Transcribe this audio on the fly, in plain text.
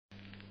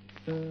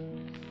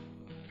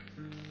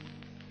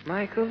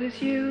Michael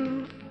is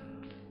you.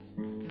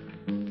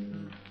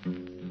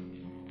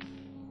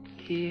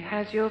 He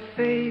has your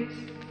face.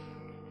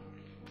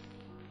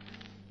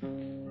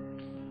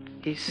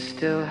 He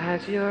still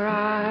has your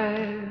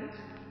eyes.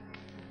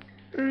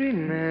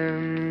 Remember,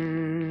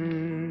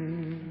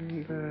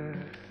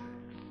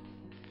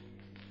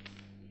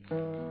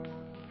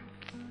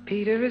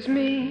 Peter is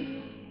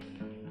me,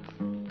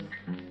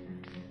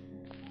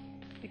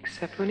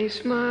 except when he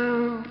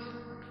smiles.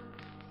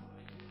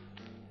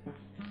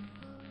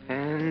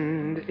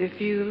 And if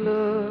you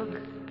look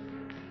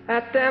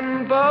at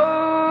them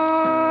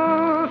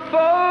both for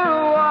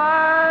a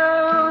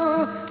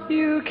while,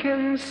 you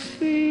can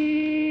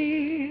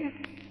see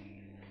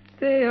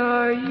they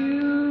are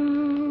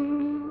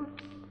you,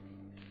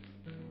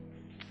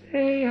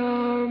 they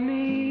are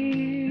me.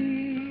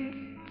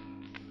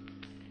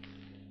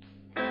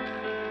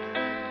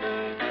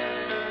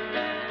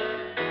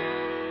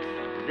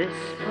 This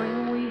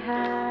spring we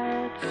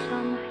had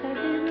some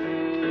heavy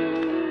rain.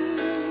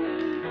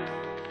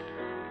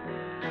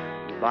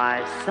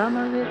 By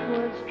summer it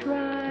was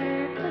dry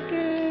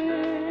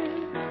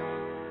again.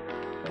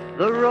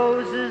 The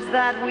roses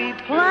that we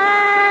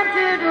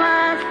planted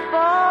last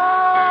fall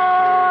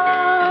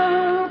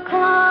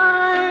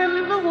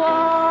climbed the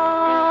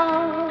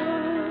wall.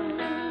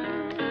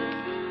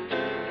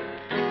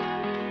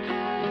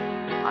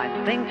 I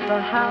think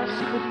the house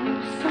could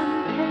use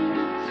some paint.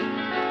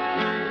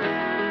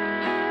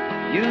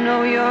 You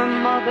know your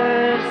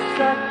mother's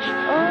such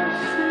a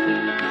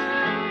saint.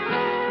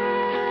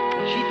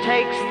 She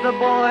takes the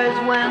boys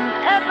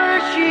whenever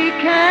she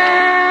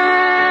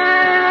can.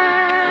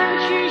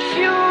 She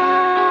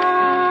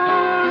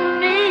sure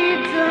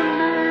needs a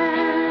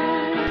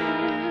man.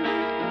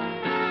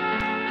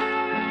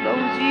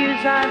 Those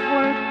years I've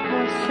worked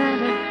for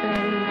Santa Fe,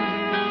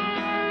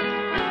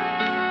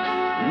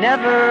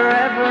 never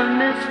ever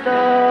missed a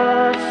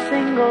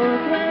single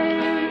day.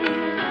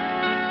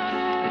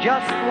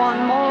 Just one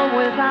more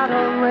without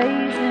a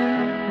raise in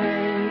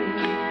pay,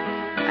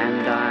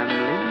 and I'm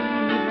leaving.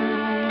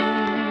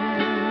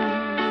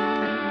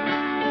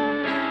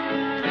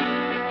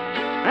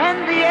 And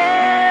the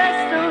air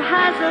still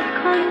has a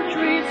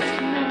country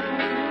smell,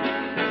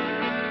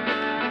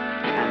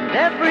 and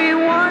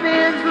everyone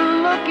is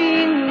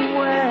looking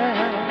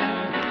well.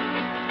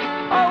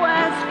 Oh,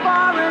 as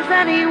far as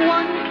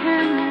anyone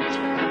can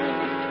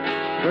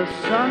tell, the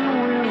sun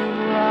will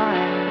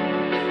rise.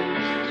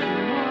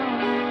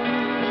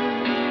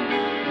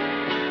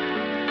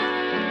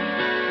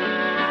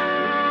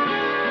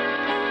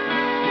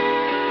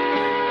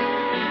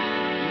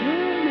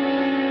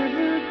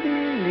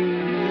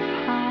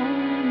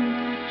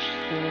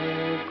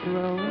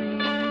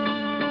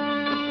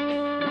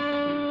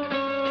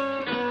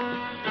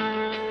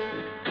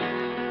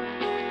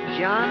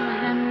 John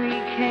Henry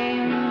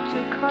came to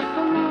cut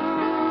the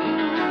lawn.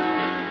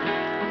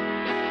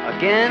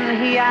 Again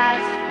he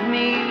asked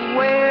me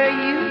where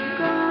you'd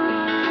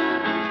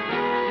gone.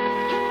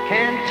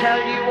 Can't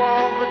tell you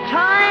all the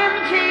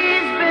times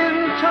he's been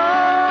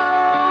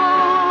told,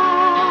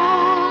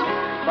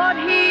 but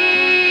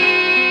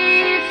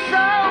he's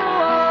so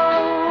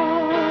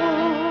old.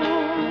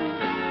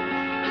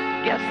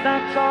 Guess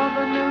that's all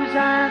the news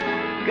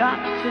I've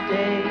got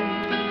today.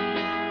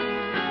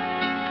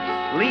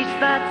 At least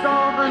that's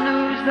all the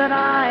news that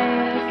I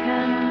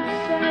can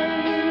say.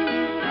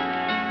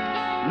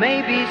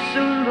 Maybe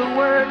soon the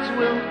words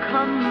will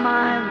come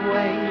my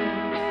way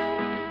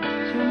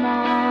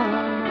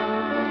tomorrow.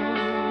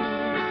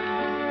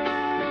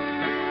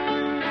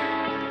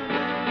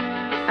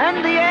 And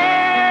the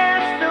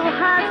air still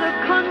has a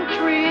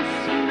country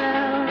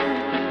smell,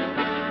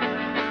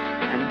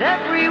 and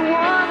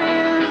everyone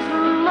is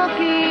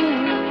looking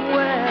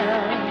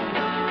well.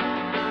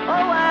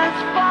 Oh, as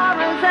far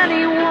as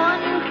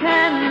anyone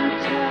can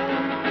tell,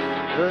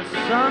 the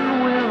sun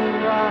will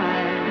rise.